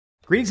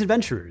Greetings,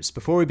 adventurers.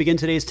 Before we begin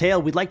today's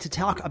tale, we'd like to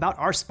talk about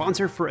our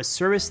sponsor for a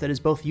service that is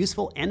both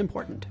useful and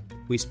important.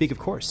 We speak, of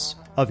course,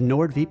 of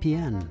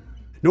NordVPN.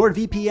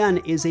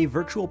 NordVPN is a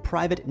virtual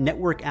private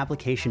network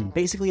application,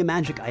 basically a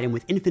magic item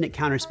with infinite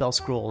counterspell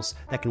scrolls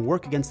that can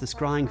work against the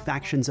scrying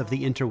factions of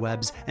the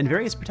interwebs and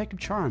various protective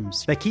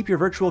charms that keep your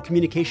virtual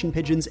communication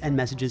pigeons and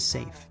messages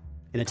safe.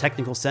 In a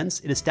technical sense,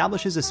 it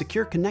establishes a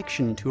secure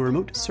connection to a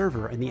remote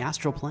server in the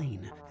astral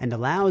plane and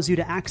allows you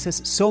to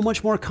access so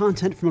much more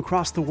content from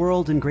across the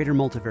world and greater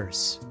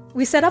multiverse.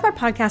 We set up our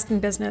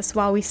podcasting business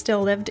while we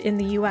still lived in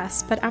the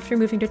US, but after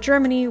moving to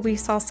Germany, we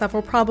saw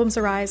several problems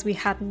arise we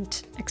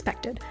hadn't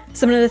expected.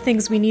 Some of the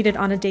things we needed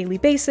on a daily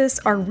basis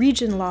are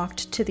region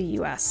locked to the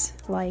US,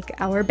 like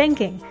our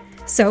banking.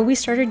 So we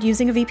started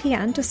using a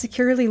VPN to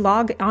securely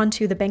log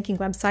onto the banking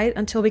website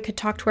until we could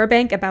talk to our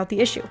bank about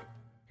the issue.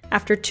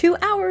 After 2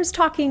 hours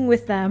talking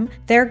with them,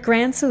 their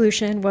grand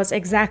solution was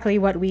exactly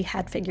what we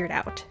had figured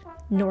out: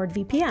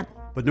 NordVPN.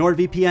 But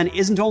NordVPN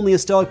isn't only a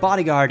stoic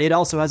bodyguard, it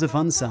also has a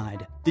fun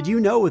side. Did you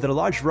know that a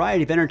large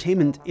variety of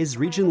entertainment is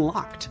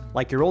region-locked,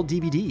 like your old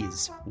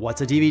DVDs?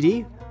 What's a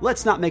DVD?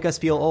 Let's not make us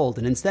feel old,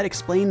 and instead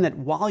explain that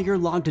while you're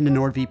logged into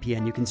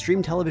NordVPN, you can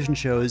stream television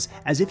shows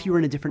as if you were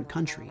in a different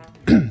country.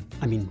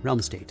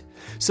 Realm state.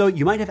 So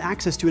you might have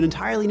access to an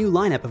entirely new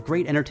lineup of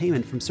great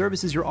entertainment from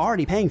services you're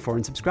already paying for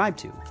and subscribed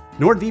to.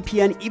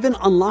 NordVPN even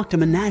unlocked a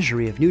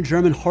menagerie of new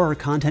German horror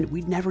content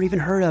we'd never even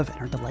heard of and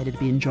are delighted to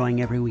be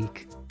enjoying every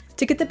week.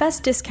 To get the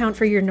best discount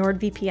for your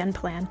NordVPN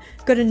plan,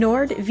 go to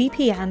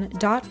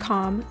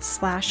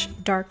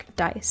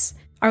nordvpn.com/darkdice.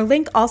 Our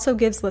link also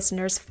gives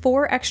listeners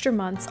 4 extra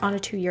months on a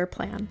 2-year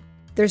plan.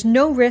 There's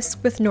no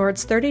risk with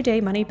Nord's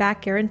 30-day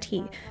money-back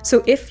guarantee,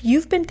 so if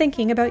you've been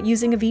thinking about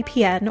using a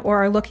VPN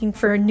or are looking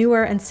for a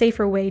newer and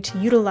safer way to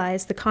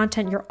utilize the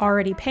content you're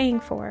already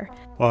paying for,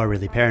 or are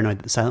really paranoid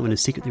that the Silent One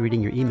is secretly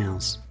reading your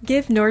emails,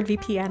 give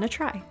NordVPN a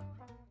try.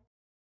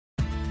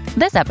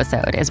 This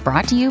episode is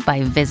brought to you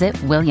by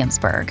Visit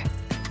Williamsburg.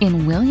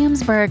 In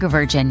Williamsburg,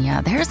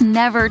 Virginia, there's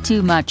never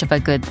too much of a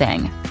good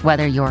thing.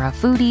 Whether you're a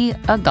foodie,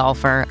 a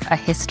golfer, a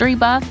history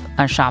buff,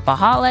 a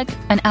shopaholic,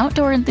 an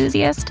outdoor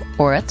enthusiast,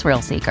 or a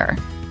thrill seeker,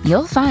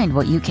 you'll find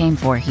what you came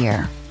for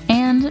here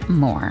and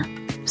more.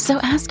 So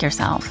ask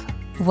yourself,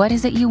 what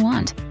is it you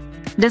want?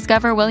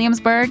 Discover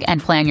Williamsburg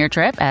and plan your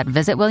trip at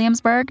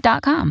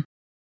visitwilliamsburg.com.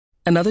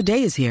 Another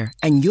day is here,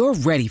 and you're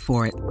ready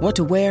for it. What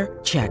to wear?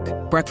 Check.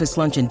 Breakfast,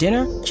 lunch, and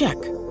dinner? Check.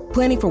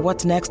 Planning for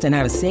what's next and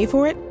how to save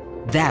for it?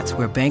 That's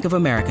where Bank of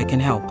America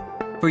can help.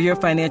 For your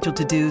financial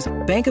to-dos,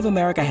 Bank of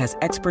America has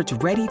experts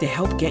ready to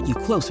help get you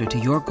closer to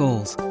your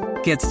goals.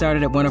 Get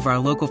started at one of our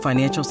local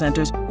financial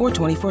centers or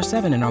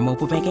 24/7 in our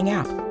mobile banking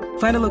app.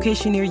 Find a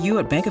location near you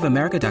at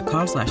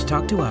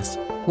bankofamerica.com/talktous.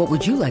 What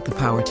would you like the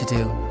power to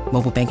do?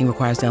 Mobile banking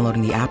requires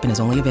downloading the app and is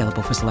only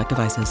available for select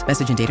devices.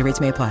 Message and data rates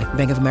may apply.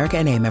 Bank of America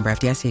NA, member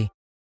FDIC.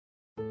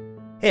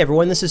 Hey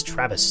everyone, this is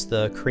Travis,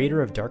 the creator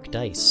of Dark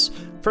Dice.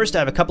 First, I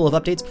have a couple of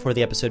updates before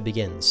the episode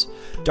begins.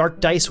 Dark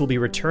Dice will be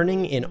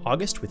returning in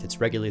August with its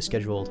regularly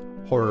scheduled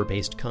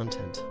horror-based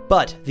content.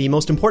 But the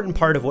most important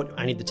part of what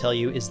I need to tell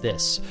you is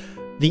this.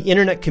 The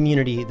internet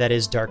community that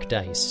is Dark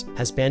Dice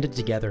has banded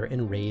together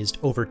and raised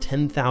over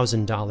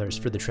 $10,000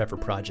 for the Trevor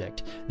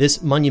Project.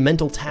 This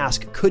monumental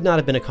task could not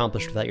have been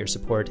accomplished without your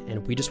support,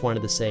 and we just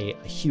wanted to say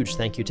a huge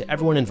thank you to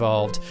everyone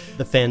involved,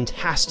 the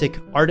fantastic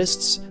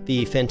artists,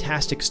 the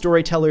fantastic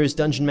storytellers,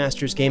 dungeon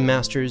masters, game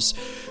masters,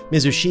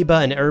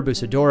 Mizushiba and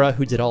Erebusadora,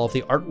 who did all of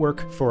the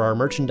artwork for our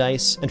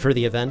merchandise and for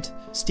the event,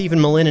 Stephen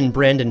Malin and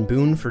Brandon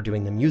Boone for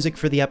doing the music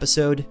for the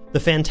episode, the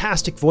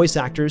fantastic voice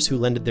actors who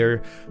lended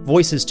their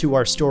voices to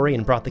our story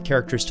and brought the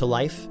characters to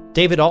life,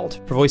 David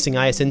Alt for voicing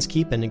Aya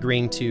Inskeep and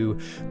agreeing to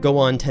go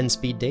on 10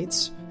 speed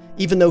dates,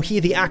 even though he,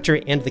 the actor,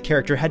 and the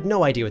character had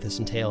no idea what this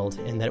entailed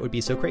and that it would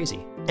be so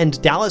crazy.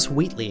 And Dallas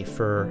Wheatley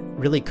for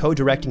really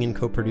co-directing and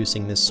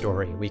co-producing this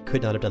story. We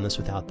could not have done this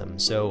without them.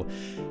 So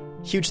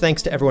huge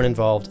thanks to everyone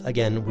involved.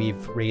 Again,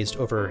 we've raised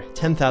over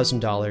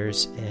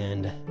 $10,000,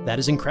 and that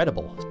is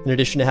incredible. In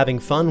addition to having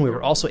fun, we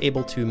were also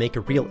able to make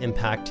a real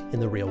impact in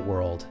the real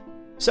world.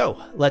 So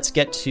let's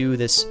get to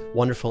this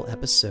wonderful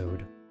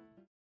episode.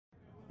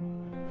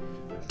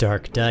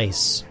 Dark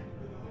Dice,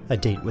 a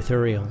date with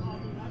Uriel.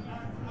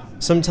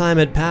 Some time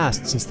had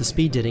passed since the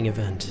speed dating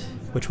event,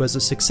 which was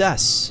a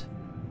success.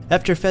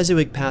 After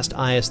Fezziwig passed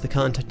Aias the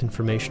contact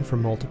information for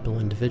multiple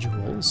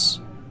individuals,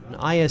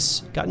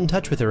 Aias got in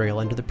touch with Uriel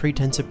under the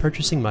pretense of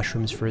purchasing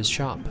mushrooms for his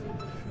shop.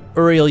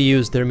 Uriel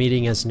used their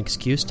meeting as an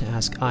excuse to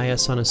ask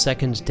Aias on a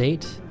second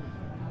date,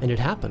 and it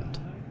happened.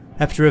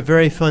 After a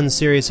very fun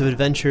series of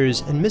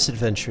adventures and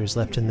misadventures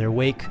left in their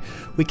wake,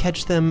 we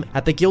catch them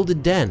at the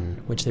Gilded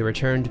Den, which they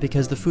returned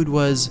because the food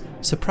was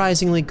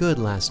surprisingly good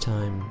last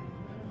time.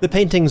 The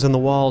paintings on the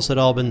walls had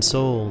all been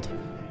sold.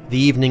 The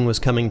evening was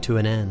coming to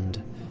an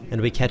end,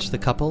 and we catch the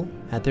couple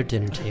at their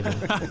dinner table.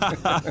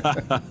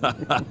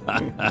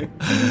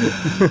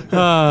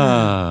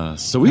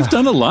 So we've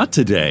done a lot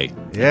today.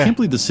 Yeah. I can't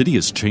believe the city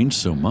has changed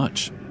so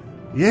much.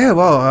 Yeah,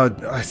 well,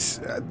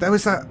 there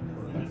was that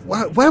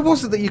Where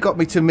was it that you got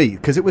me to meet?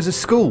 Because it was a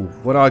school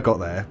when I got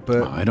there,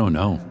 but I don't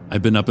know.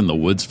 I've been up in the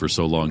woods for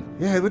so long.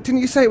 yeah, but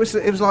didn't you say it was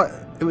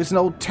an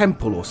old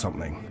temple or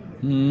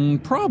something?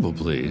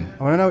 Probably.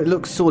 I know it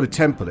looks sort of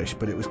temple-ish,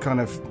 but it was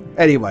kind of...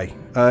 Anyway,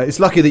 it's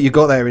lucky that you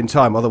got there in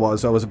time,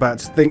 otherwise I was about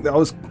to think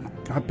that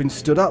I'd been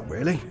stood up,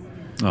 really.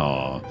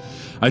 Aw.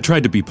 I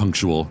tried to be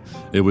punctual.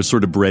 It was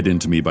sort of bred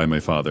into me by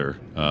my father.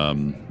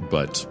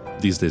 But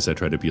these days I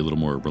try to be a little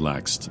more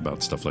relaxed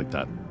about stuff like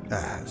that.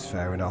 That's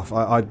fair enough.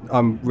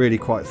 I'm really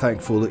quite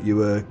thankful that you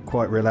were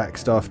quite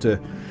relaxed after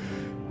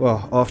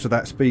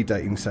that speed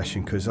dating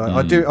session, because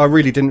I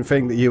really didn't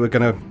think that you were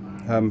going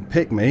to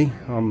pick me.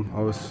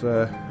 I was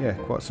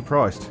quite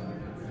surprised.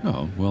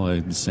 Oh,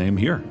 well, same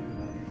here.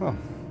 Oh.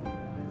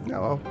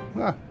 No,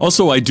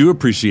 Also, I do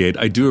appreciate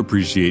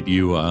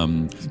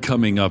you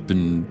coming up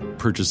and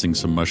purchasing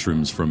some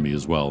mushrooms from me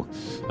as well.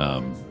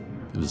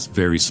 It was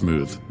very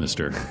smooth,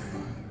 mister.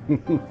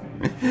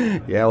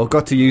 Yeah, well,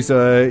 got to use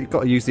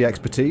the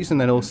expertise, and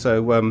then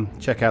also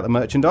check out the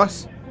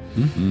merchandise.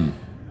 Mm-hmm.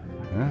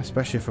 Yeah,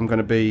 especially if I'm going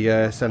to be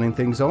selling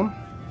things on.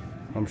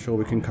 I'm sure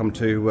we can come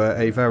to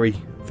a very,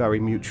 very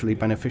mutually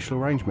beneficial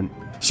arrangement.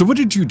 So what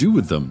did you do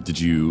with them? Did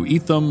you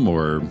eat them,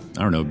 or,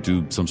 I don't know,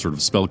 do some sort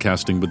of spell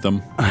casting with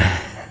them?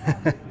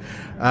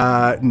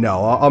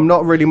 No, I'm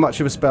not really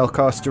much of a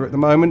spellcaster at the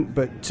moment,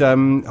 but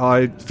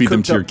I... Feed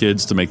them to your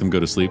kids to make them go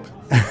to sleep?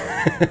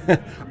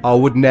 I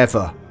would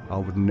never,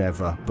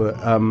 but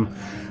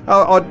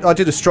I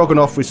did a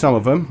stroganoff with some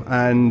of them,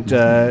 and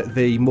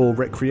the more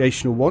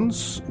recreational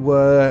ones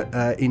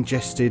were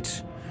ingested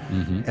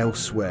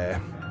elsewhere.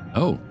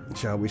 Oh.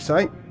 Shall we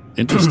say?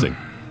 Interesting.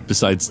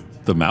 Besides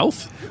the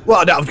mouth?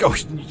 Well, no, of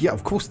course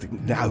the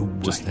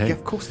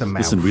mouth.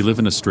 Listen, we live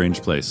in a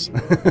strange place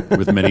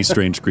with many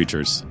strange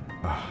creatures.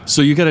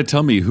 So you got to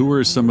tell me, who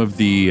are some of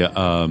the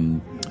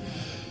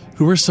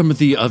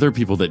other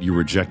people that you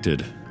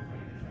rejected?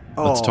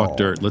 Let's talk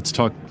dirt. Let's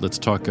talk.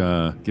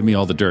 Give me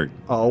all the dirt.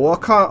 Oh, well,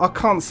 I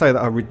can't say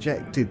that I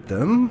rejected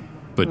them.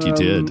 But you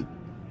did.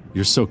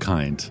 You're so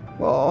kind.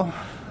 Well,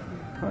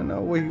 I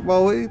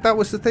know. That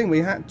was the thing. We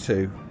had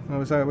to.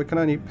 We can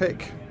only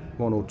pick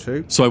one or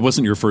two. So I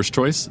wasn't your first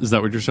choice? Is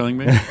that what you're telling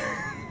me?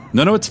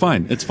 No, it's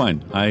fine. It's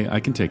fine. I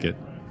can take it.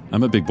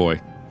 I'm a big boy.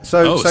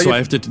 So I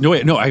have to... No,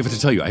 I have to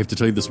tell you. I have to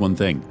tell you this one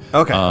thing.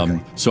 Okay.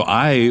 So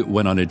I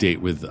went on a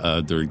date with...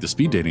 during the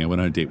speed dating, I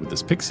went on a date with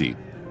this pixie.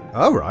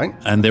 Oh, right.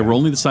 And they were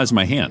only the size of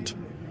my hand,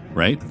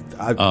 right?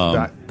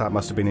 That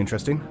must have been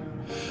interesting.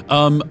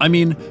 I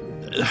mean...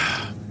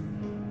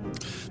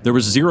 There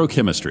was zero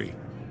chemistry.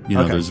 Okay.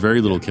 There was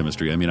very little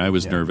chemistry. I mean, I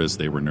was nervous.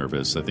 They were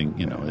nervous. I think,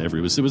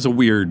 it was a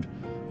weird...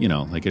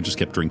 I just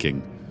kept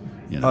drinking,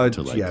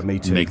 to me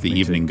too, make the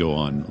evening go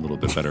on a little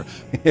bit better.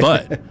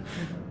 But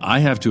I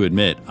have to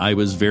admit, I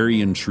was very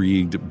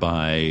intrigued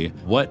by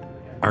what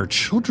our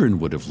children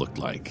would have looked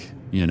like,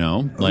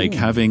 like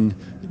having,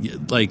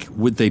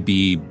 would they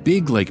be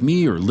big like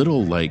me or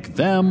little like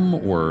them?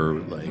 Or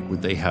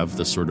would they have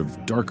the sort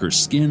of darker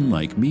skin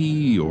like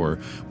me? Or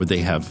would they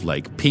have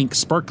pink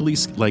sparkly,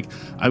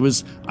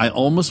 I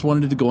almost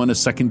wanted to go on a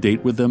second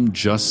date with them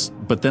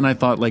but then I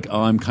thought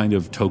I'm kind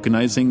of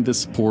tokenizing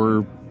this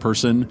poor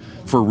person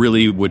for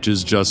really, which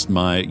is just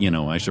my,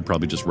 I should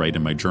probably just write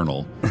in my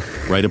journal,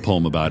 write a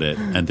poem about it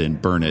and then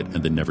burn it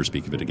and then never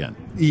speak of it again.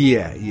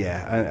 Yeah.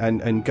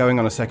 And going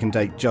on a second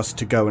date just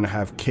to go and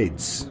have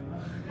kids.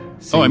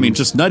 Oh, I mean,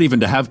 just not even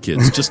to have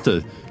kids, just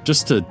to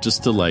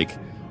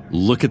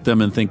look at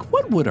them and think,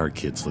 what would our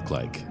kids look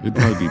like? It'd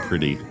probably be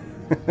pretty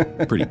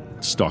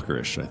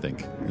stalkerish, I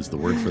think, is the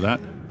word for that.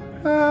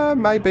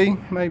 Maybe.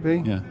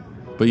 Yeah.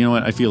 But you know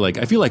what? I feel like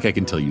I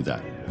can tell you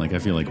that. I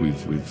feel like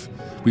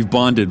we've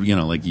bonded.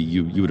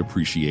 You would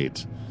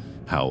appreciate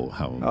how.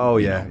 Oh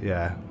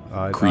yeah.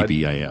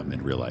 Creepy I am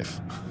in real life.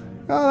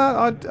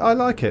 I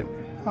like it.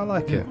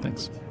 Yeah,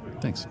 thanks.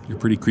 You're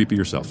pretty creepy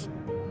yourself.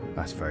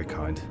 That's very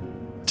kind.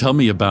 Tell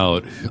me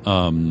about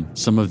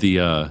some of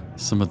the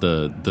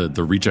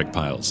reject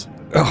piles.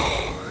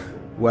 Oh,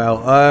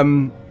 well, I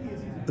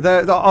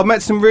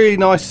met some really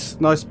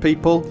nice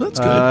people. That's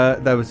good.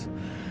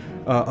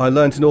 I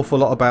learned an awful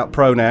lot about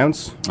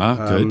pronouns.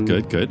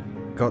 Good.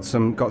 Got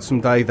some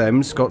they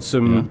thems. Got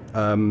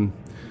some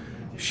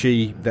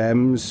she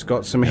thems.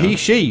 Got some he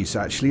she's.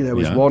 Actually, there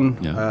was one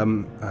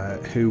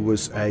who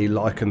was a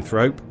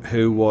lycanthrope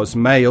who was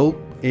male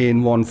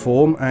in one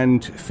form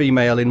and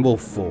female in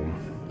wolf form.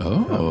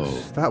 Oh,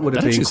 that would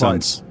have been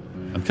quite...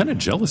 I'm kind of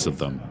jealous of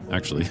them,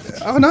 actually.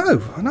 I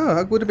know.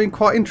 It would have been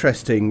quite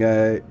interesting.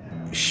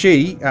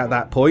 She, at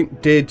that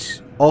point, did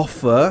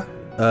offer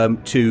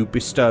to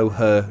bestow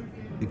her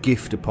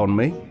gift upon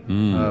me.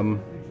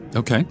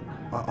 Okay.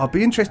 I'd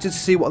be interested to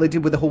see what they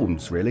did with the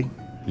horns, really.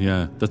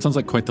 Yeah, that sounds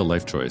like quite the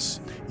life choice.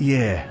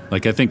 Yeah. I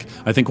think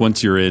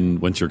once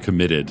you're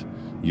committed,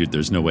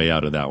 there's no way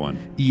out of that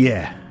one.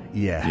 Yeah.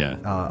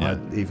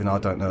 I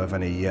don't know of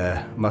any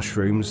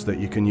mushrooms that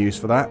you can use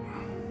for that.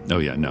 Oh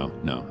yeah, no.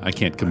 I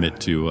can't commit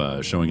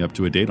to showing up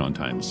to a date on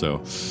time,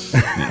 so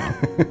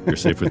you're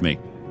safe with me.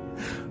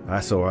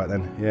 That's all right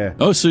then. Yeah.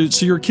 Oh, so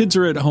your kids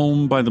are at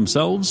home by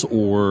themselves,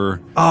 or?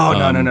 Oh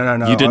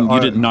no. You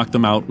didn't knock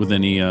them out with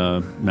any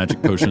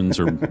magic potions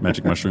or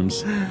magic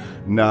mushrooms?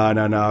 No.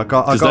 I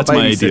got that's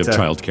my idea of babysitter.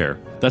 childcare.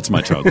 That's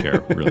my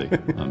childcare, really,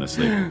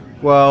 honestly.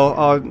 Well,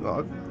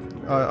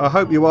 I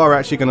hope you are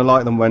actually going to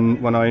like them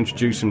when I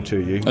introduce them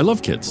to you. I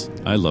love kids.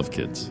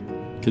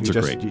 Kids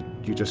are great.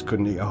 You just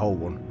couldn't eat a whole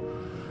one.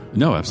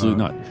 No,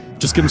 absolutely not.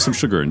 Just give them some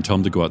sugar and tell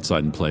them to go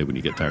outside and play when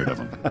you get tired of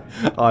them.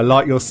 I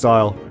like your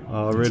style.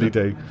 I really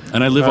do.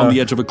 And I live on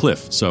the edge of a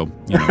cliff, so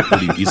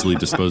pretty easily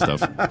disposed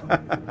of.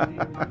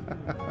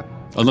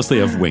 Unless they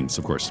have wings,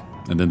 of course,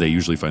 and then they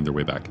usually find their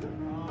way back.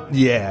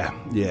 Yeah.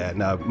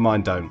 No,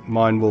 mine don't.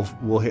 Mine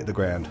will hit the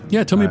ground.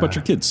 Yeah, tell me about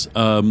your kids.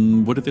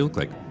 What do they look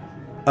like?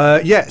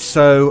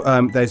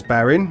 So there's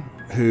Barin,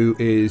 who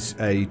is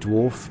a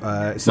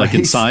dwarf. So like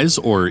in size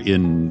or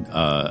in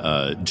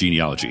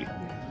genealogy?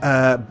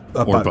 Or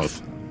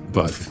both.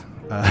 Both.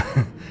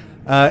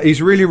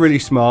 He's really, really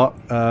smart,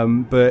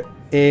 but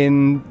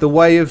in the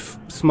way of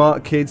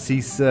smart kids,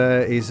 he's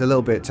a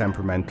little bit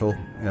temperamental.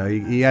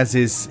 He has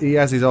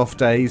his off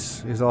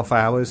days, his off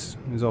hours,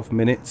 his off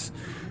minutes,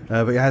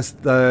 but he has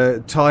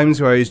the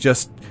times where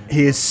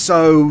he is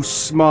so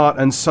smart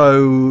and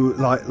so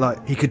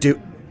like he could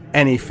do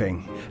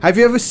anything. Have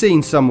you ever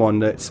seen someone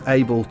that's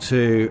able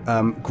to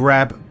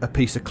grab a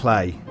piece of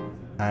clay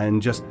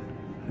and just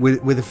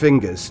with the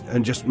fingers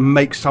and just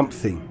make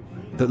something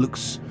that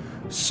looks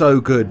so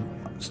good?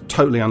 It's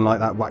totally unlike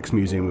that wax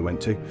museum we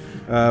went to,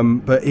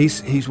 but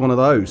he's one of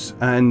those.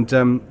 And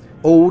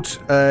Ald,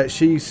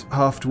 she's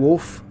half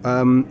dwarf,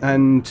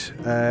 and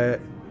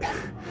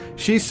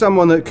she's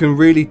someone that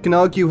can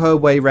argue her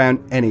way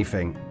around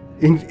anything.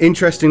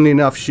 Interestingly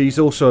enough, she's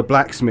also a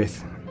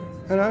blacksmith.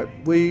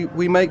 We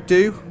make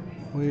do.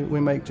 We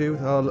make do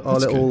with our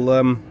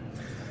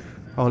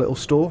little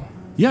store.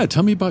 Yeah,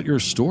 tell me about your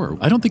store.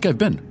 I don't think I've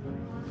been.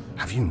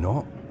 Have you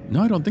not?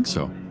 No, I don't think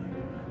so.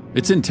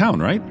 It's in town,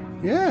 right?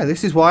 Yeah,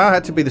 this is why I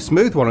had to be the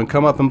smooth one and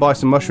come up and buy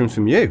some mushrooms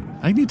from you.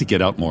 I need to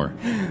get out more.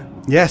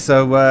 Yeah,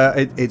 so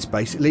it's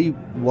basically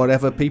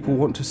whatever people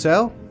want to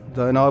sell,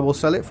 then I will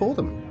sell it for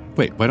them.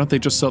 Wait, why don't they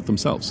just sell it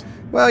themselves?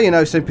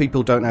 Well, some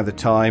people don't have the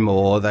time,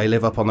 or they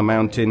live up on the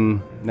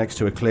mountain next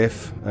to a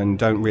cliff and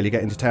don't really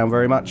get into town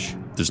very much.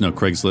 There's no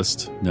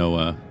Craigslist?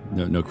 No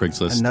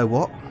Craigslist? And no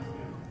what?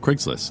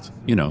 Craigslist.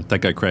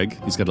 That guy Craig,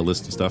 he's got a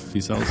list of stuff he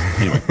sells.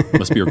 Anyway,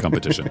 must be your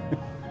competition.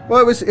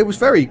 Well, it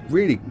was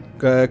really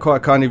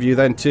quite kind of you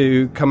then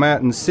to come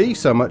out and see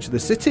so much of the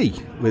city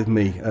with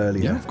me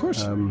earlier. Yeah, of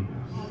course.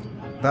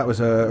 That was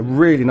a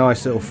really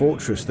nice little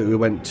fortress that we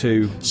went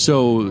to.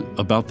 So,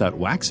 about that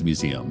wax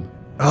museum.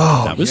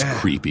 Oh, that was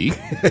creepy.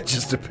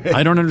 Just a bit.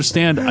 I don't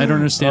understand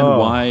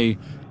why,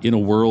 in a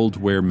world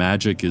where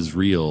magic is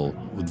real,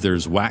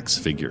 there's wax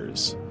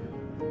figures.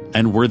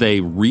 And were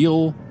they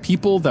real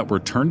people that were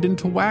turned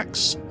into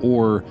wax,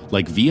 or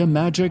like via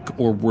magic,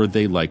 or were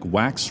they like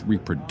wax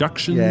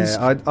reproductions?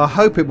 Yeah, I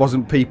hope it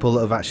wasn't people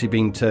that have actually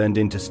been turned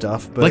into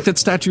stuff. But like that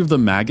statue of the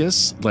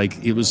Magus,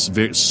 like it was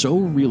so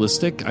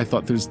realistic. I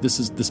thought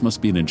this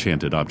must be an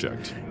enchanted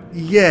object.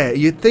 Yeah,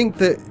 you'd think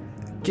that,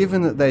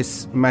 given that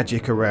there's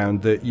magic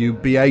around, that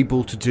you'd be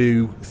able to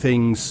do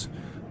things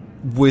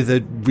with a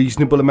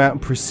reasonable amount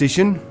of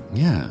precision.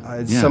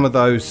 Yeah, some of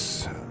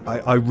those.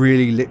 I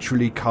really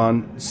literally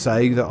can't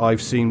say that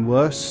I've seen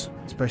worse,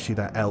 especially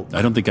that elk.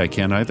 I don't think I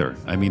can either.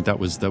 I mean, that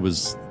was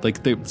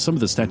like some of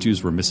the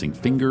statues were missing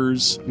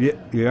fingers.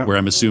 Yeah. Where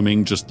I'm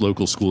assuming just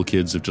local school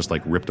kids have just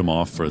like ripped them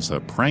off as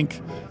a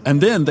prank. And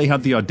then they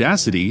had the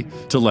audacity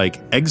to like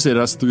exit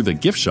us through the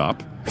gift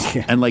shop.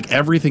 Yeah. And like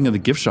everything in the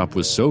gift shop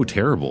was so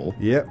terrible.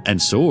 Yep.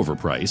 And so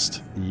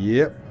overpriced.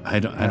 Yep. I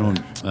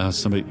don't.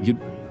 Somebody they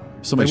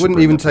wouldn't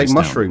even take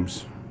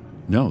mushrooms. Down.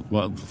 No,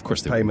 well, of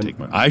course they wouldn't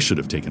take. I should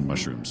have taken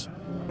mushrooms.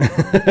 Would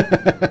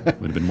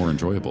have been more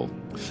enjoyable.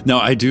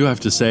 Now, I do have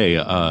to say,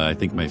 I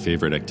think my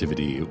favorite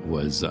activity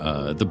was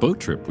the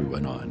boat trip we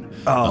went on.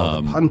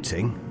 Oh, the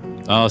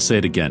punting. I'll say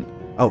it again.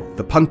 Oh,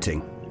 the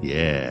punting.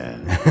 Yeah.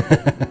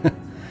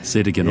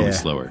 Say it again, a little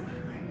slower.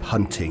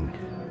 Punting.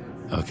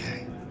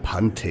 Okay.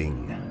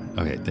 Punting.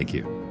 Okay, thank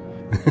you.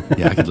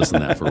 Yeah, I could listen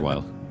to that for a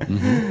while.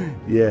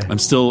 Mm-hmm. Yeah. I'm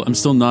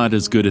still not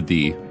as good at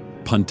the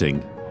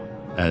punting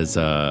as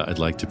I'd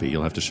like to be.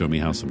 You'll have to show me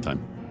how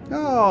sometime.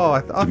 Oh,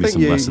 I think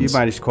you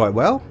managed quite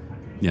well.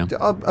 Yeah.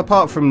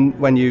 Apart from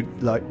when you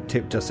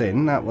tipped us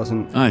in, that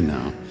wasn't. I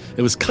know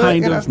it was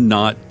kind of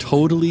not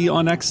totally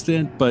on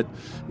accident, but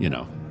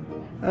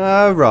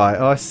Oh right,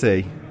 I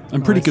see.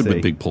 I'm pretty good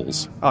with big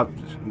pulls.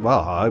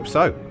 Well, I hope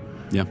so.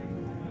 Yeah.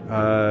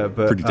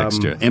 But pretty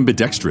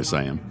ambidextrous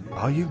I am.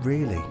 Are you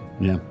really?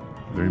 Yeah,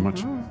 very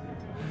much. Oh.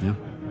 Yeah.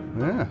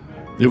 Yeah.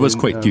 It was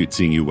quite cute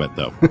seeing you wet,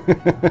 though.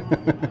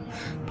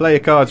 Play your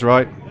cards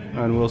right,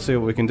 and we'll see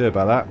what we can do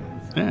about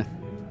that.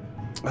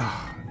 Yeah.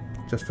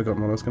 Just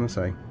forgotten what I was going to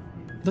say.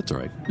 That's all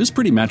right. It was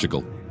pretty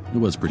magical. It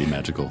was pretty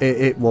magical.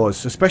 It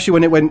was, especially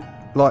when it went,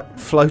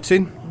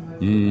 floating.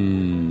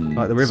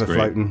 Like the river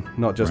floating,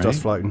 not just us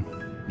floating.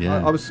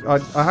 Yeah.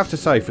 I have to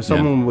say, for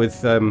someone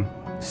with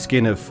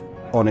skin of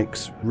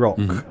onyx rock.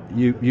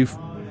 You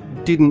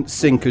didn't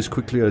sink as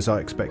quickly as I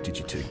expected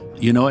you to.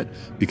 You know what?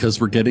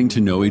 Because we're getting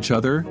to know each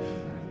other,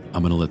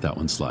 I'm going to let that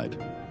one slide.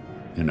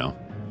 You know,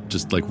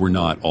 just like we're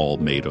not all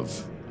made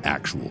of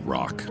actual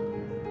rock.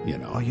 You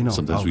know,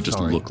 sometimes we just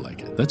look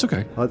like it. That's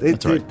okay.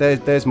 That's all right.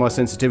 There's my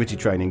sensitivity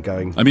training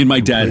going. I mean, my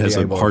dad has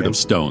a heart of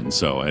stone,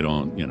 so I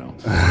don't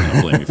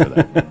blame you for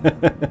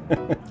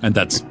that. And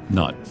that's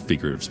not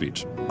figurative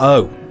speech.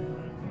 Oh.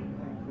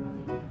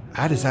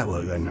 How does that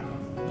work then?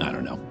 I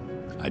don't know.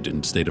 I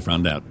didn't stay to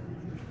find out.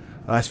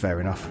 Oh, that's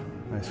fair enough.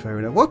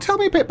 Well, tell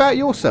me a bit about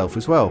yourself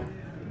as well.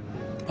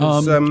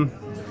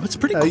 It's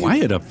pretty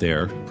quiet up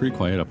there. Pretty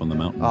quiet up on the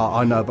mountain. Oh,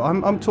 I know, but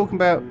I'm talking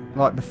about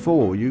like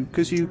before you,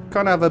 because you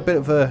kind of have a bit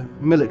of a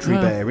military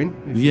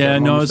bearing. Yeah,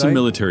 no, I was a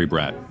military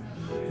brat.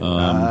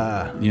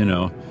 You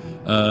know,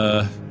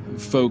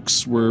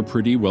 folks were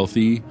pretty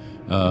wealthy,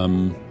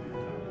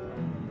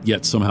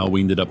 yet somehow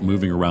we ended up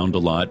moving around a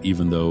lot,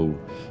 even though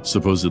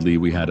supposedly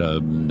we had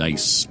a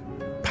nice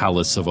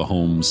palace of a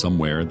home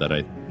somewhere that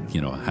I,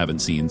 haven't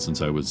seen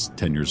since I was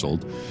 10 years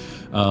old.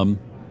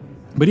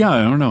 But yeah,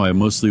 I don't know. I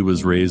mostly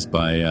was raised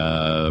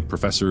by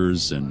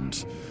professors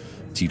and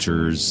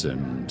teachers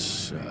and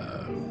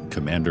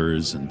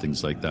commanders and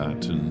things like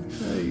that. And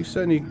you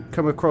certainly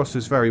come across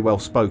as very well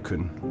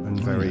spoken and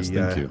very,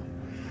 thank you.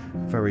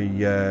 Very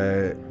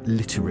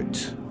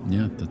literate.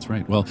 Yeah, that's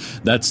right. Well,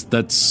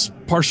 that's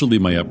partially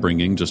my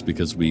upbringing, just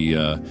because we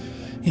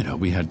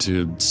had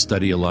to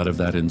study a lot of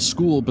that in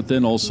school, but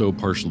then also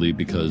partially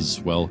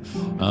because,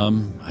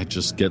 I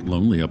just get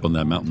lonely up on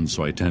that mountain,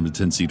 so I have a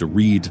tendency to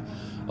read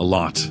a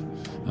lot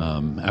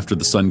after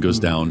the sun goes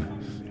down,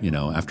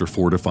 after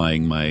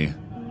fortifying my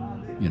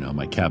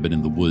cabin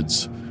in the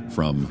woods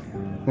from,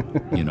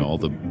 all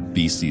the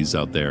beasties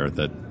out there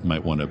that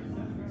might want to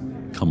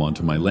come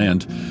onto my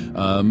land.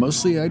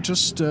 Mostly I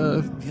just,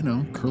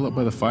 curl up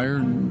by the fire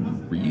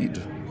and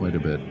read quite a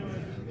bit.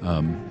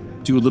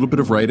 Do a little bit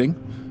of writing.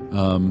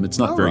 It's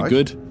not very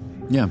good.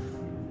 Yeah.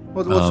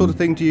 What sort of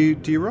thing do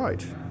you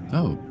write?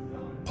 Oh,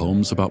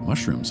 poems about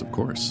mushrooms, of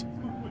course.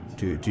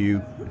 Do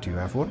you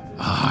have one?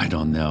 I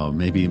don't know.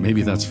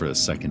 Maybe that's for a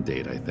second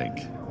date, I think.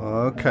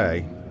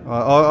 Okay.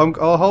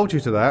 I'll hold you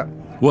to that.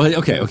 Well,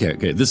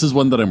 okay. This is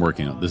one that I'm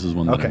working on.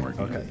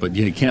 On. But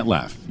you can't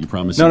laugh. You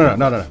promise? No.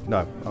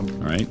 All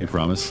right, you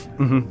promise?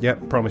 Mm-hmm. Yeah,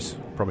 promise.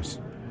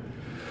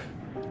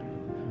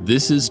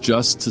 This is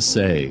just to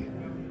say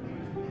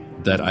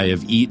that I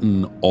have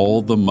eaten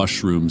all the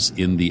mushrooms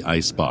in the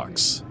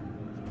icebox.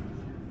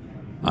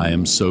 I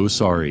am so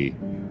sorry.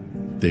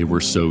 They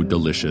were so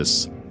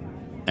delicious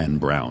and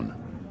brown.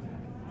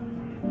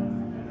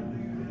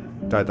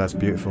 That's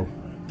beautiful.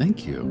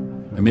 Thank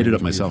you. I made it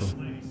up myself.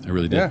 I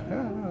really did. Yeah,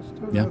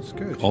 that's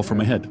good. All from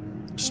my head.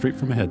 Straight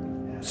from my head.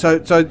 So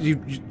you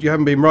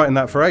haven't been writing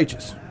that for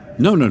ages?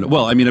 No.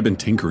 Well, I mean, I've been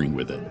tinkering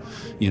with it.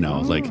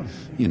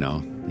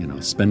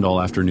 Spend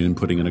all afternoon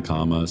putting in a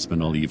comma,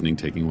 spend all evening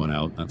taking one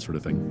out, that sort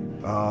of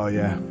thing. Oh,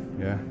 yeah.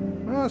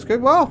 Oh, that's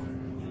good. Well,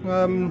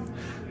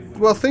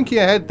 thinking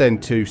ahead then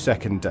to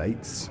second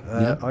dates,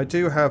 I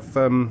do have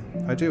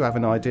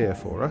an idea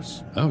for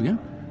us. Oh, yeah?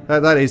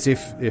 That is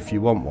if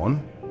you want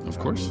one. Of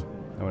course.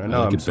 I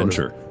like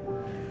adventure.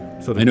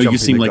 I know you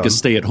seem like a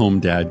stay-at-home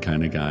dad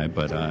kind of guy,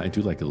 but I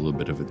do like a little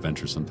bit of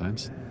adventure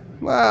sometimes.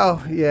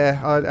 Well,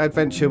 yeah,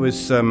 adventure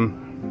was, I've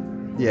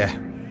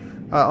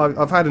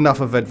had enough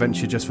of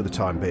adventure just for the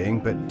time being,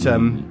 but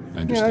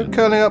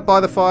curling up by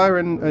the fire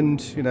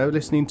and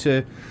listening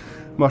to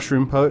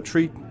mushroom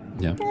poetry,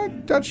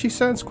 actually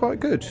sounds quite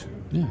good.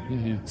 Yeah.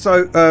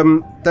 So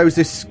there was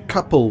this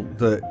couple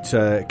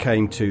that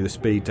came to the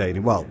speed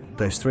dating. Well,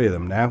 there's three of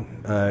them now: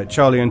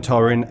 Charlie and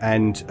Torin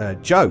and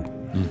Joe.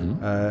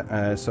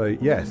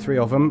 Mm-hmm. Three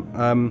of them.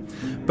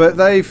 But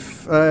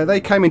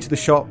they came into the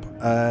shop.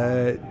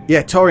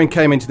 Torin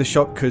came into the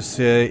shop because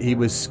he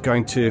was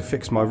going to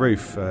fix my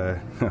roof.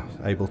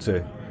 Able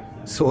to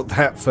sort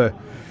that for,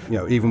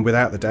 even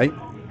without the date.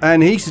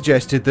 And he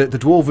suggested that the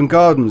Dwarven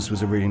Gardens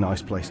was a really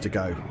nice place to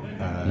go.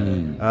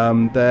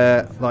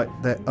 They're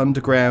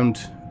underground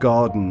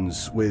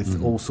gardens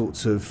with all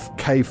sorts of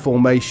cave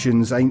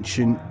formations,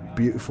 ancient,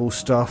 beautiful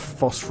stuff,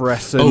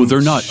 phosphorescent. Oh,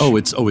 they're not.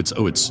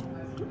 It's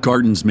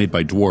gardens made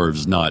by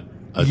dwarves, not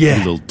a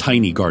little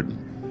tiny garden.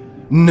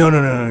 No.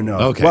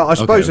 Okay. Well, I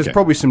suppose there's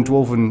probably some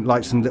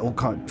dwarven, some little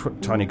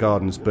tiny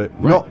gardens, but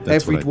not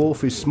every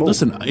dwarf is small.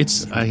 Listen,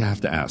 I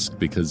have to ask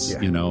because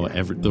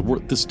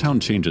this town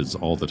changes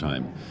all the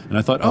time, and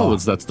I thought,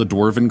 that's the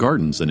Dwarven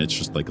Gardens, and it's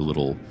just like a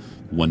little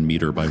 1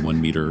 meter by 1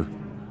 meter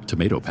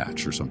tomato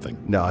patch or something.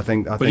 No, I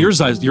think. But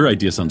your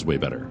idea sounds way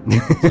better.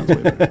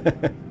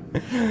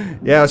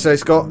 Yeah, so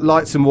it's got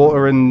lights and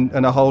water and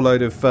a whole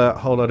load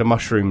of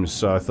mushrooms.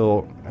 So I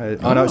thought,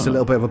 I know it's a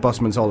little bit of a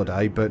busman's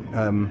holiday, but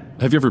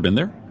have you ever been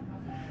there?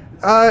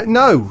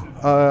 No,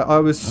 I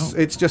was.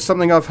 It's just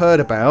something I've heard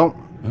about,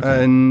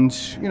 and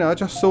I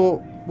just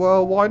thought,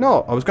 well, why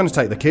not? I was going to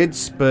take the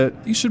kids, but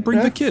you should bring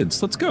the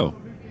kids. Let's go.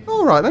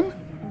 All right then.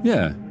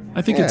 Yeah,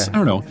 I think it's. I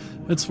don't know.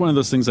 It's one of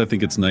those things. I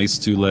think it's nice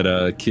to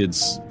let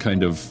kids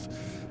kind of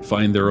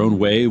find their own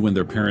way when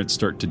their parents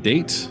start to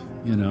date,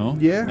 you know?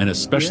 Yeah. And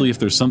especially if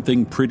there's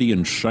something pretty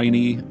and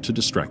shiny to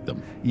distract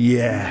them.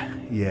 Yeah,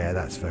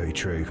 that's very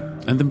true.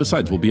 And then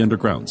besides, we'll be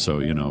underground. So,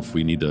 you know, if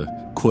we need to,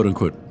 quote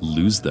unquote,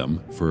 lose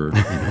them for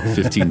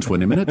 15,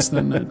 20 minutes,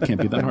 then it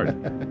can't be that hard.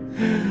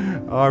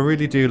 I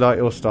really do like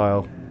your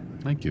style.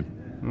 Thank you.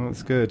 Well,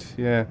 that's good,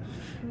 yeah.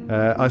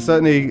 I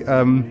certainly...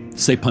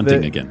 Say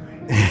punting again.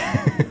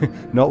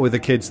 Not with the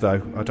kids,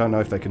 though. I don't know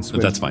if they can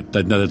swim. That's fine.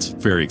 That's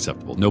very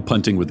acceptable. No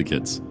punting with the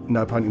kids.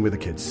 No punting with the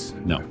kids.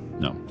 No.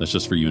 That's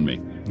just for you and me.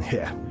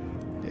 Yeah.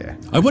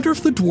 I wonder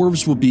if the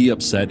dwarves will be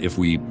upset if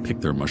we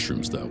pick their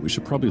mushrooms, though. We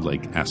should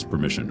probably, ask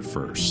permission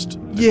first.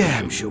 Yeah,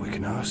 I'm sure we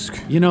can ask.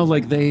 You know,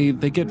 they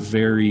get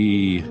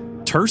very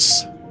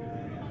terse.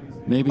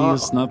 Maybe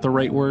is not the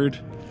right word.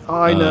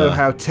 I know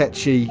how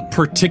tetchy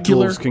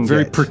particular, can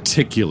very get.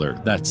 Particular.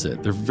 That's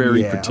it. They're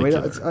very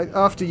particular. I mean,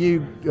 after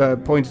you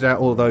pointed out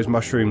all those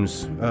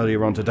mushrooms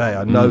earlier on today,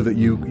 I know that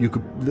you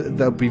could.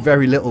 There'll be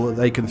very little that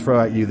they can throw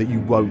at you that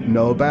you won't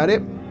know about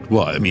it.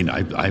 Well, I mean,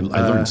 I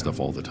learn stuff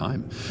all the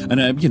time, and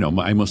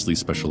I mostly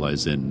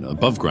specialize in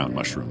above ground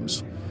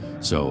mushrooms.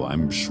 So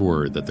I'm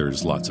sure that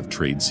there's lots of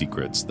trade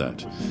secrets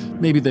that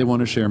maybe they want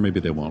to share, maybe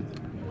they won't.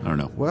 I don't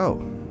know.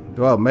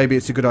 Well, maybe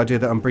it's a good idea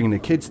that I'm bringing the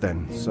kids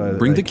then. So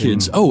bring the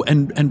kids. Oh,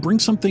 and bring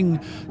something,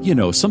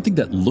 something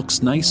that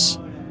looks nice,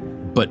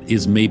 but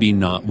is maybe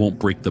won't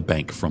break the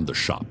bank from the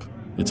shop.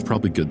 It's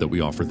probably good that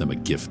we offer them a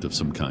gift of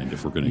some kind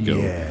if we're going to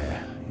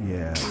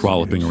go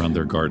trolloping around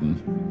their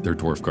garden, their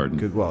dwarf garden.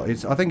 Good. Well,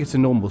 I think it's a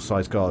normal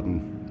sized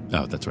garden.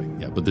 Oh, that's right.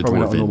 Yeah, but the probably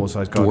not a normal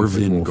sized garden.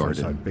 Dwarven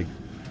garden. Big.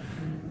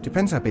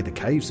 Depends how big the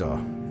caves are.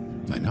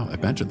 I know. I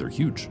imagine they're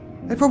huge.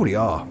 They probably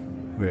are.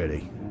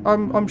 Really.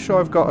 I'm sure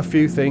I've got a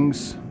few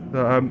things.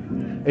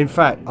 In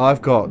fact,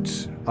 I've got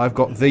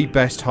the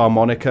best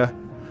harmonica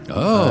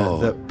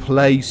that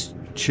plays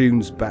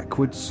tunes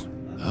backwards.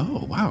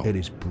 Oh, wow. It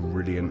is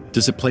brilliant.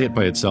 Does it play it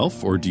by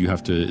itself, or do you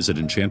have to, is it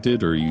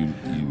enchanted, or you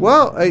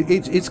Well,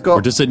 it's got...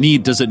 Or does it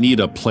need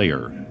a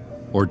player?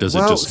 Or does it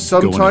just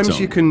sometimes go on its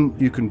own?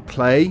 you can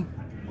play,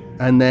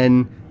 and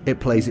then it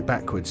plays it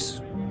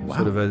backwards. Wow.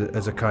 Sort of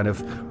as a kind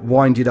of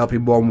wind it up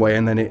in one way,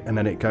 and then it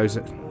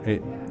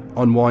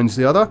unwinds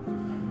the other.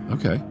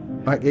 Okay.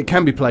 It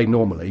can be played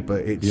normally,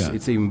 but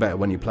it's even better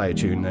when you play a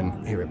tune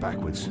and hear it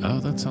backwards. Oh,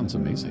 that sounds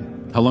amazing.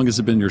 How long has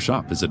it been in your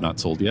shop? Is it not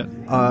sold yet?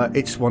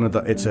 It's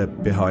a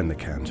behind the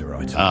counter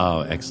item.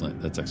 Oh,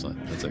 excellent. That's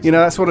excellent.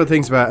 That's one of the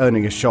things about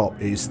owning a shop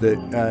is that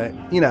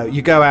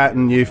you go out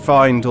and you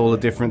find all the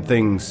different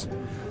things,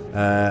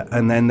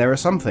 and then there are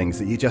some things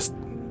that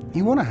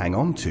you want to hang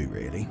on to,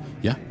 really.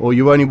 Yeah. Or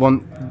you only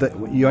want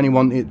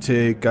it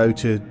to go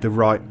to the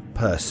right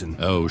person.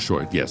 Oh,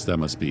 sure. Yes, that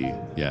must be.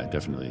 Yeah,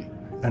 definitely.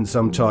 And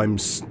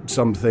sometimes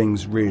some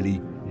things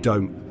really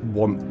don't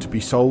want to be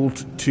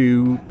sold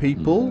to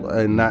people,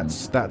 and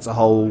that's a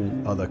whole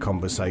other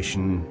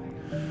conversation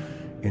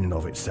in and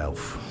of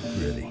itself,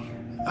 really.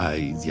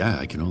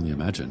 I can only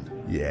imagine.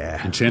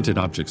 Yeah. Enchanted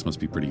objects must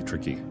be pretty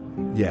tricky.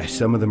 Yeah,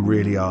 some of them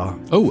really are.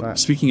 Oh,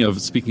 speaking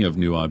of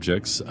new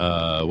objects,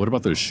 what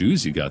about those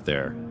shoes you got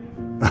there?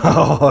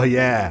 Oh,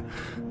 yeah.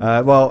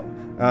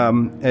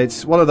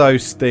 It's one of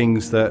those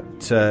things that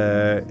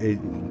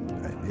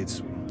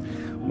it's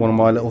one of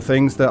my little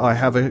things that I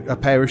have a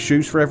pair of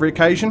shoes for every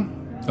occasion.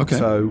 Okay.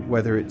 So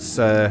whether it's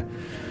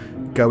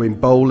going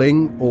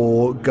bowling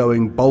or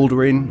going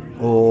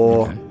bouldering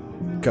or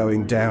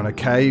going down a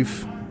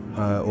cave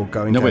or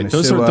going down a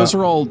sewer.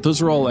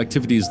 Those are all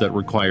activities that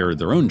require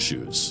their own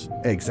shoes.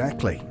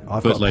 Exactly.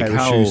 I've got a pair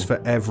of shoes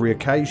for every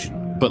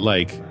occasion. But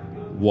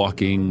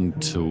walking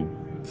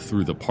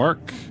through the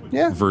park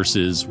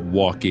versus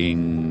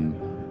walking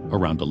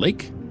around a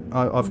lake?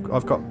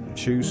 I've got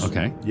shoes.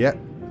 Okay. Yeah.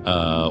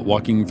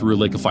 Walking through a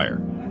lake of fire.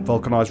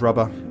 Vulcanized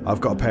rubber.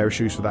 I've got a pair of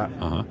shoes for that.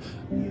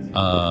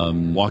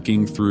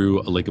 Walking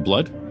through a lake of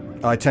blood.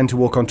 I tend to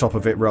walk on top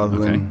of it rather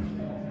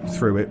than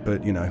through it,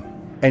 but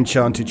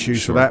enchanted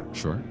shoes for that.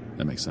 Sure,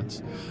 that makes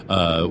sense.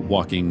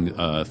 Walking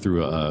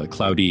through a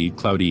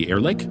cloudy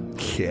air lake.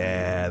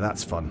 Yeah,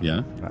 that's fun.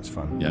 Yeah, that's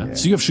fun. Yeah.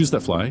 So you have shoes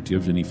that fly. Do you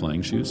have any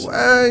flying shoes?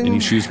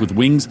 Any shoes with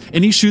wings?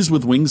 Any shoes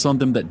with wings on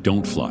them that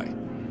don't fly?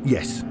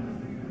 Yes.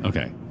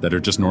 Okay, that are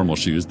just normal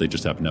shoes. They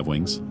just happen to have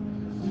wings.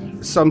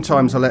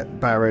 Sometimes I let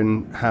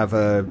Baron have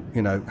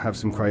have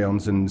some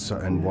crayons,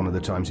 and one of the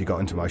times he got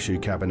into my shoe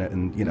cabinet,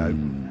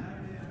 and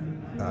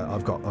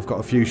I've got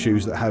a few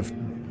shoes that have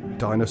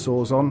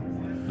dinosaurs on.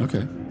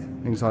 Okay.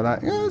 Things like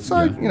that. Yeah,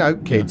 so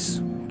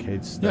kids.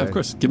 Kids. Yeah, of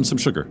course. Give them some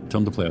sugar.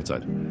 Tell them to play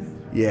outside.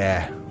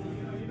 Yeah.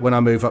 When I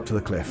move up to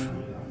the cliff.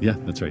 Yeah,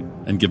 that's right.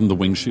 And give them the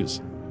winged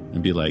shoes,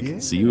 and be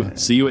like, "See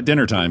you at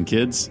dinner time,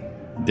 kids.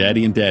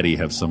 Daddy and Daddy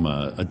have some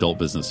adult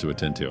business to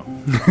attend to."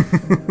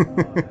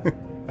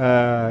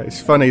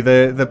 It's funny,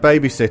 the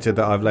babysitter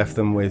that I've left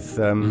them with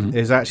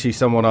is actually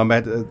someone I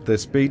met at the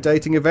speed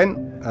dating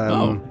event.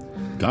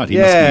 God,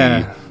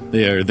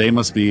 they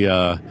must be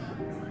a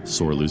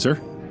sore loser.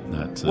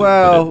 Put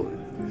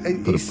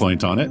a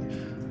point on it.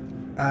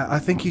 I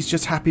think he's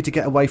just happy to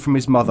get away from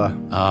his mother.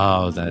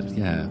 Oh,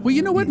 Well,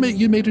 you know what?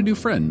 You made a new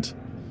friend.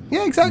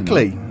 Yeah,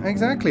 exactly.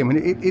 Exactly. I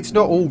mean, it's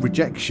not all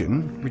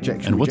rejection.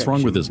 And what's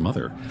wrong with his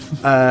mother?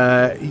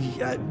 A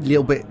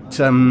little bit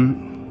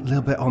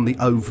on the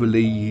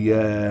overly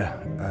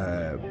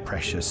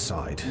precious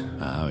side.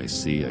 Oh, I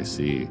see.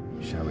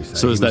 Shall we say?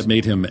 So has that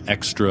made him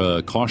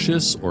extra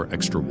cautious or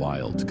extra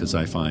wild? Because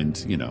I find,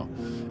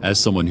 as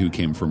someone who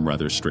came from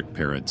rather strict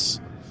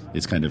parents,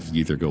 it's kind of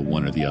either go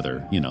one or the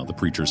other. The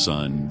preacher's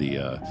son,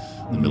 the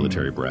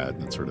military brat,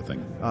 that sort of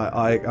thing.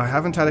 I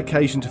haven't had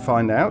occasion to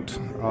find out.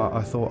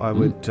 I thought I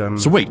would...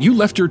 So wait, you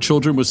left your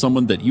children with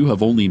someone that you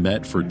have only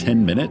met for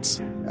 10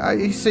 minutes?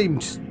 He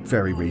seemed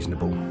very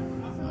reasonable.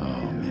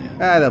 Oh,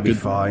 man. They'll be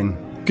fine.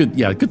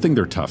 Good thing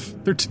they're tough.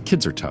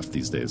 Kids are tough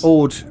these days.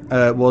 Ord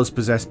was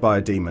possessed by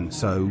a demon,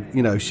 so,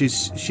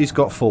 she's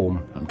got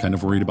form. I'm kind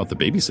of worried about the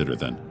babysitter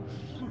then.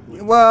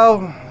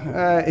 Well,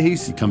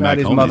 he's come back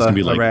his home, mother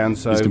he's gonna be around,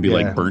 so... He's going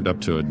to be, burnt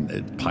up to a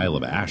pile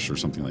of ash or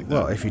something like that.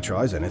 Well, if he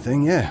tries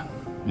anything, yeah.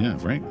 Yeah,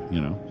 right,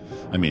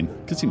 I mean,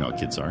 because you know how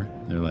kids are.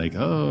 They're like,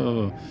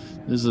 oh,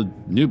 there's a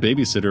new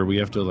babysitter. We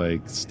have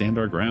to, stand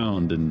our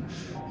ground and,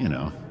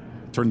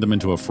 turn them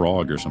into a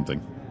frog or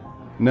something.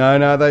 No,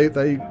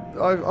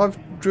 I've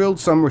drilled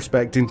some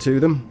respect into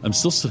them. I'm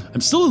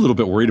still a little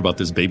bit worried about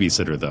this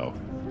babysitter, though,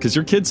 because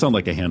your kids sound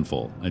like a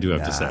handful, I do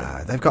have to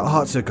say. They've got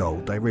hearts of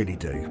gold. They really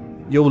do.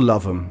 You'll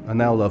love them, and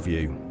they'll love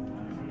you.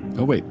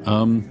 Oh, wait.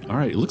 All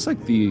right. It looks like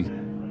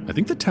I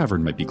think the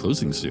tavern might be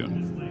closing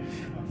soon.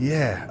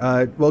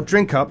 Yeah. Well,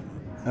 drink up,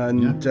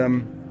 and, do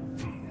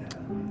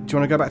you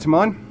want to go back to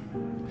mine?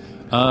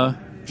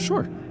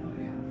 Sure.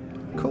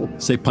 Cool.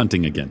 Say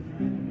punting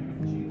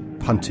again.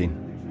 Punting.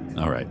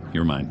 All right.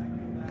 You're mine.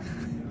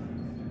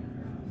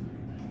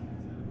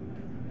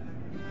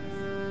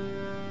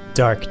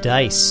 Dark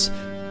Dice,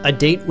 A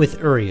Date with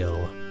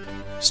Uriel.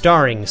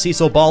 Starring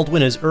Cecil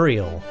Baldwin as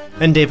Uriel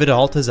and David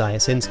Alt as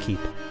Hyacinth's Keep.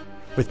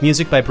 With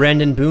music by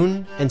Brandon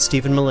Boone and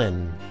Stephen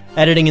Malin.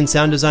 Editing and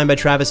sound design by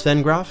Travis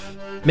Vengroff.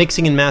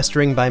 Mixing and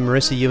mastering by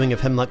Marissa Ewing of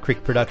Hemlock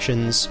Creek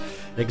Productions.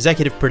 And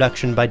executive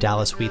production by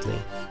Dallas Wheatley.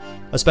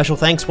 A special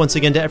thanks once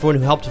again to everyone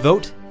who helped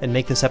vote and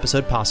make this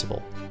episode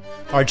possible.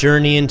 Our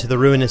journey into the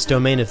ruinous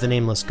domain of the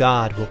Nameless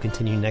God will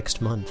continue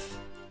next month.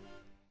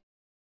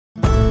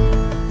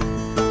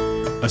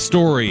 A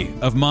story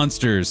of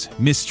monsters,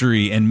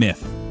 mystery, and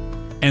myth.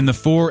 And the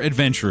 4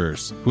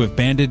 adventurers who have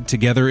banded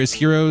together as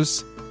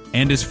heroes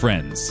and as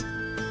friends.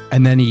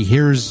 And then he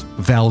hears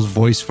Val's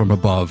voice from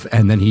above,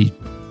 and then he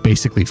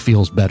basically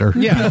feels better.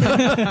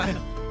 Yeah.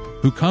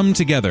 Who come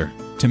together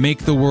to make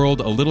the world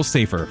a little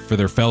safer for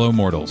their fellow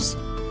mortals.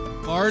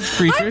 Large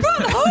creatures. I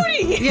brought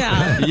Hody!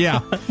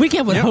 Yeah. We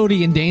can't put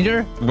Hody in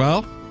danger.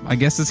 Well, I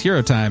guess it's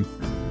hero time.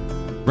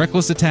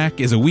 Reckless Attack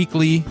is a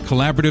weekly,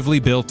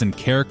 collaboratively built and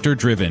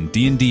character-driven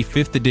D&D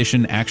 5th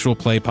edition actual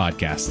play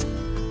podcast.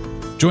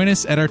 Join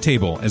us at our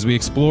table as we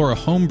explore a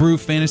homebrew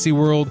fantasy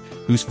world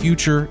whose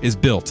future is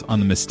built on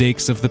the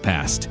mistakes of the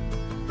past.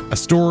 A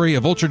story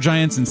of ultra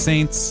giants and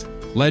saints,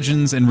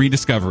 legends and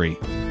rediscovery,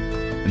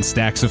 and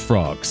stacks of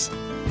frogs.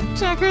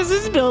 Checkers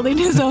is building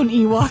his own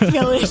Ewok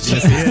village.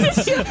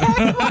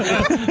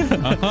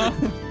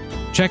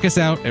 Check us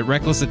out at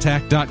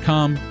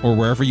recklessattack.com or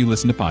wherever you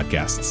listen to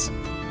podcasts.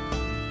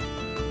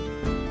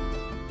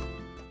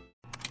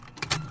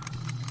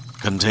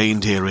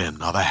 Contained herein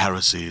are the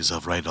heresies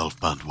of Radolf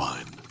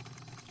Burntwine,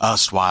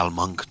 erstwhile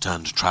monk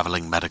turned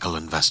traveling medical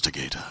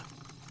investigator.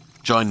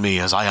 Join me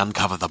as I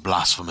uncover the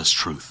blasphemous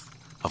truth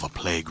of a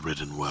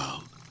plague-ridden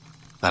world,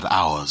 that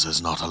ours is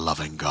not a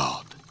loving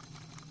God,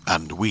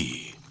 and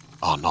we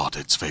are not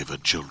its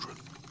favored children.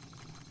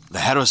 The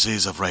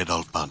heresies of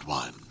Radolf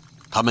Burntwine,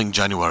 coming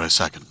January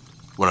 2nd,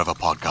 wherever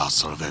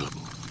podcasts are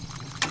available.